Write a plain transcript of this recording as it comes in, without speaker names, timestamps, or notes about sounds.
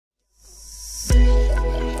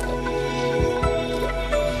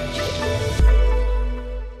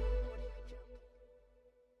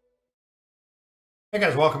Hey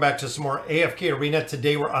guys, welcome back to some more AFK Arena.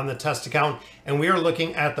 Today we're on the test account and we are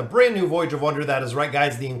looking at the brand new Voyage of Wonder. That is right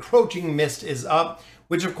guys, the Encroaching Mist is up,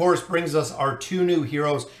 which of course brings us our two new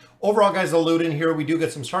heroes. Overall guys, the loot in here, we do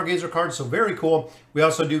get some Stargazer cards, so very cool. We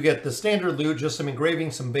also do get the standard loot, just some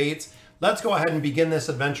engravings, some baits. Let's go ahead and begin this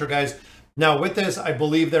adventure guys. Now with this, I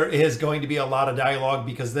believe there is going to be a lot of dialogue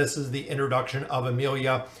because this is the introduction of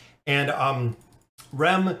Amelia and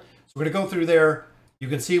Rem. So we're gonna go through there. You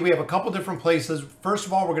can see we have a couple different places. First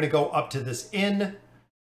of all, we're going to go up to this inn.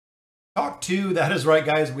 Talk to, that is right,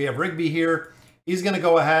 guys. We have Rigby here. He's going to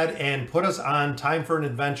go ahead and put us on time for an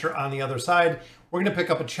adventure on the other side. We're going to pick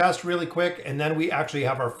up a chest really quick, and then we actually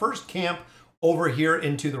have our first camp over here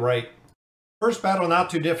into the right. First battle, not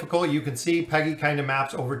too difficult. You can see Peggy kind of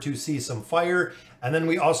maps over to see some fire. And then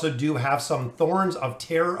we also do have some Thorns of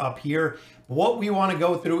Terror up here. What we want to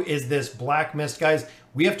go through is this black mist, guys.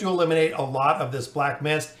 We have to eliminate a lot of this black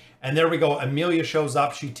mist. And there we go. Amelia shows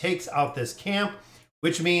up. She takes out this camp,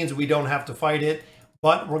 which means we don't have to fight it,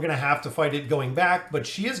 but we're going to have to fight it going back. But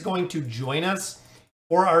she is going to join us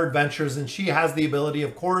for our adventures. And she has the ability,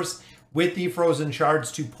 of course, with the frozen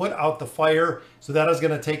shards to put out the fire. So that is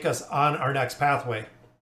going to take us on our next pathway.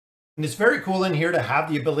 And it's very cool in here to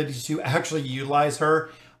have the ability to actually utilize her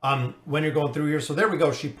when you're going through here. So there we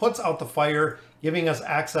go. She puts out the fire, giving us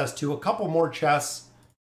access to a couple more chests.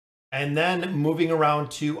 And then moving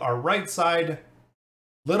around to our right side, a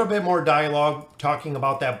little bit more dialogue talking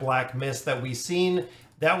about that black mist that we seen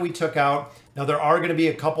that we took out. Now there are going to be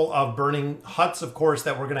a couple of burning huts, of course,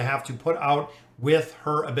 that we're going to have to put out with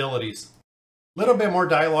her abilities. A little bit more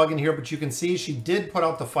dialogue in here, but you can see she did put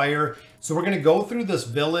out the fire. So we're going to go through this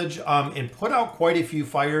village and put out quite a few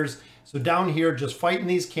fires. So down here, just fighting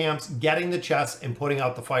these camps, getting the chests and putting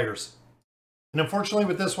out the fires. And unfortunately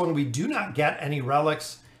with this one, we do not get any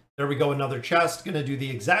relics. There we go, another chest. Going to do the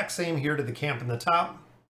exact same here to the camp in the top.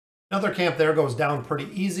 Another camp there goes down pretty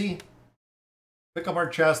easy. Pick up our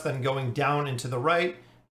chest, then going down into the right,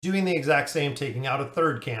 doing the exact same, taking out a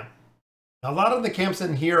third camp. Now, a lot of the camps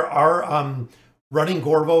in here are running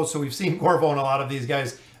Gorvo, so we've seen Gorvo in a lot of these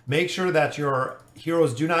guys. Make sure that your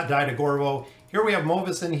heroes do not die to Gorvo. Here we have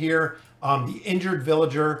Movis in here, the injured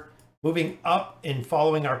villager, moving up and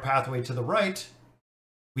following our pathway to the right.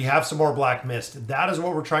 We have some more black mist. That is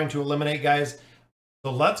what we're trying to eliminate, guys.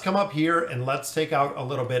 So let's come up here and let's take out a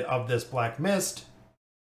little bit of this black mist,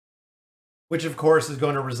 which of course is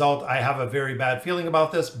going to result, I have a very bad feeling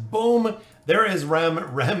about this. Boom, there is Rem.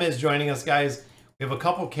 Rem is joining us, guys. We have a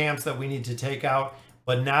couple camps that we need to take out,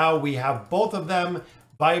 but now we have both of them.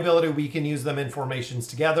 By ability, we can use them in formations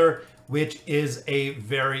together, which is a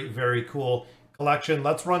very, very cool collection.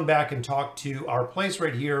 Let's run back and talk to our place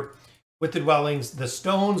right here with the dwellings. The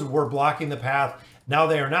stones were blocking the path. Now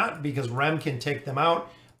they are not because Rem can take them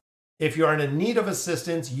out. If you are in need of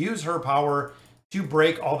assistance, use her power to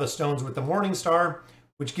break all the stones with the Morning Star,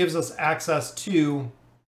 which gives us access to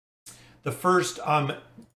the first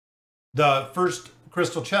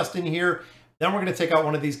crystal chest in here. Then we're going to take out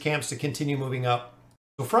one of these camps to continue moving up.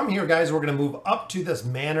 So from here, guys, we're going to move up to this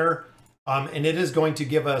manor, and it is going to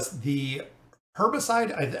give us the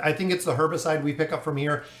herbicide. I think it's the herbicide we pick up from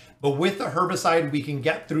here. But with the herbicide, we can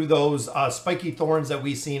get through those spiky thorns that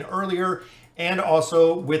we seen earlier. And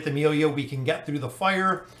also with Amelia, we can get through the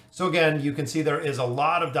fire. So again, you can see there is a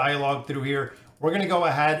lot of dialogue through here. We're going to go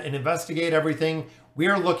ahead and investigate everything. We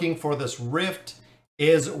are looking for this rift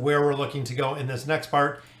is where we're looking to go in this next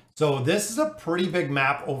part. So this is a pretty big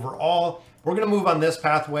map overall. We're going to move on this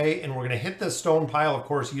pathway and we're going to hit this stone pile, of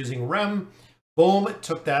course, using Rem. Boom,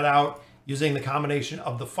 took that out using the combination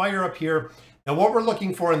of the fire up here. Now what we're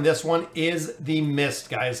looking for in this one is the mist,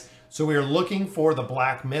 guys. So we are looking for the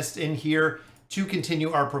black mist in here to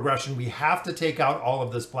continue our progression. We have to take out all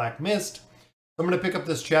of this black mist. So I'm going to pick up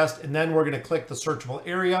this chest and then we're going to click the searchable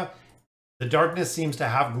area. The darkness seems to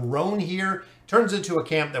have grown here, turns into a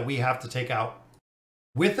camp that we have to take out.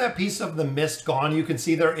 With that piece of the mist gone, you can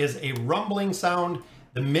see there is a rumbling sound.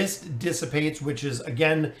 The mist dissipates, which is,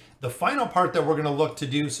 again, the final part that we're going to look to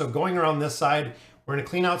do. So going around this side, we're going to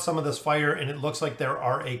clean out some of this fire, and it looks like there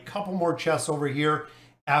are a couple more chests over here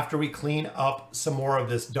after we clean up some more of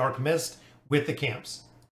this dark mist with the camps.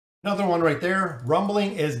 Another one right there.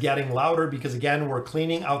 Rumbling is getting louder because, again, we're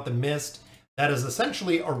cleaning out the mist that is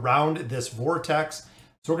essentially around this vortex.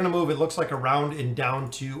 So we're going to move, it looks like, around and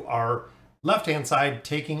down to our left-hand side,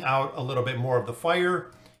 taking out a little bit more of the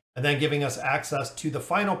fire, and then giving us access to the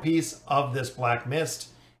final piece of this black mist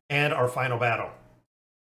and our final battle.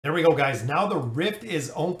 There we go, guys. Now the rift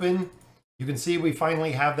is open. You can see we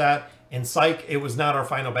finally have that. And psych, it was not our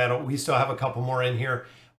final battle. We still have a couple more in here.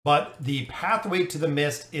 But the pathway to the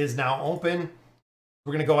mist is now open.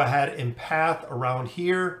 We're going to go ahead and path around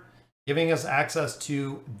here, giving us access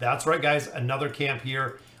to, that's right guys, another camp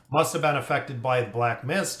here. Must have been affected by the black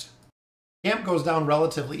mist. Camp goes down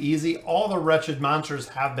relatively easy. All the wretched monsters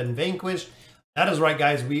have been vanquished. That is right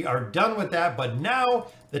guys, we are done with that, but now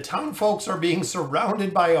the town folks are being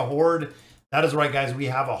surrounded by a horde. That is right guys, we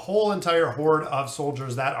have a whole entire horde of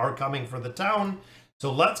soldiers that are coming for the town.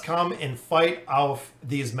 So let's come and fight off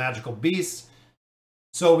these magical beasts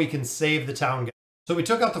so we can save the town. So we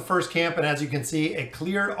took out the first camp, and as you can see, it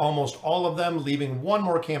cleared almost all of them, leaving one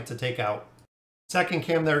more camp to take out. Second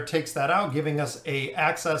camp there takes that out, giving us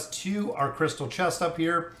access to our crystal chest up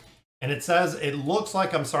here. And it says, it looks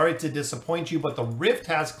like, I'm sorry to disappoint you, but the rift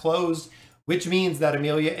has closed, which means that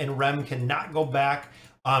Amelia and Rem cannot go back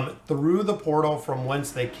through the portal from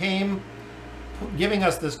whence they came, giving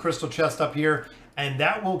us this crystal chest up here. And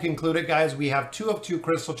that will conclude it, guys. We have 2 of 2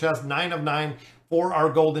 crystal chests, 9 of 9 for our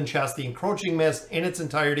golden chest, the Encroaching Mist in its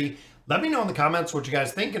entirety. Let me know in the comments what you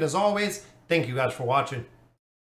guys think. And as always, thank you guys for watching.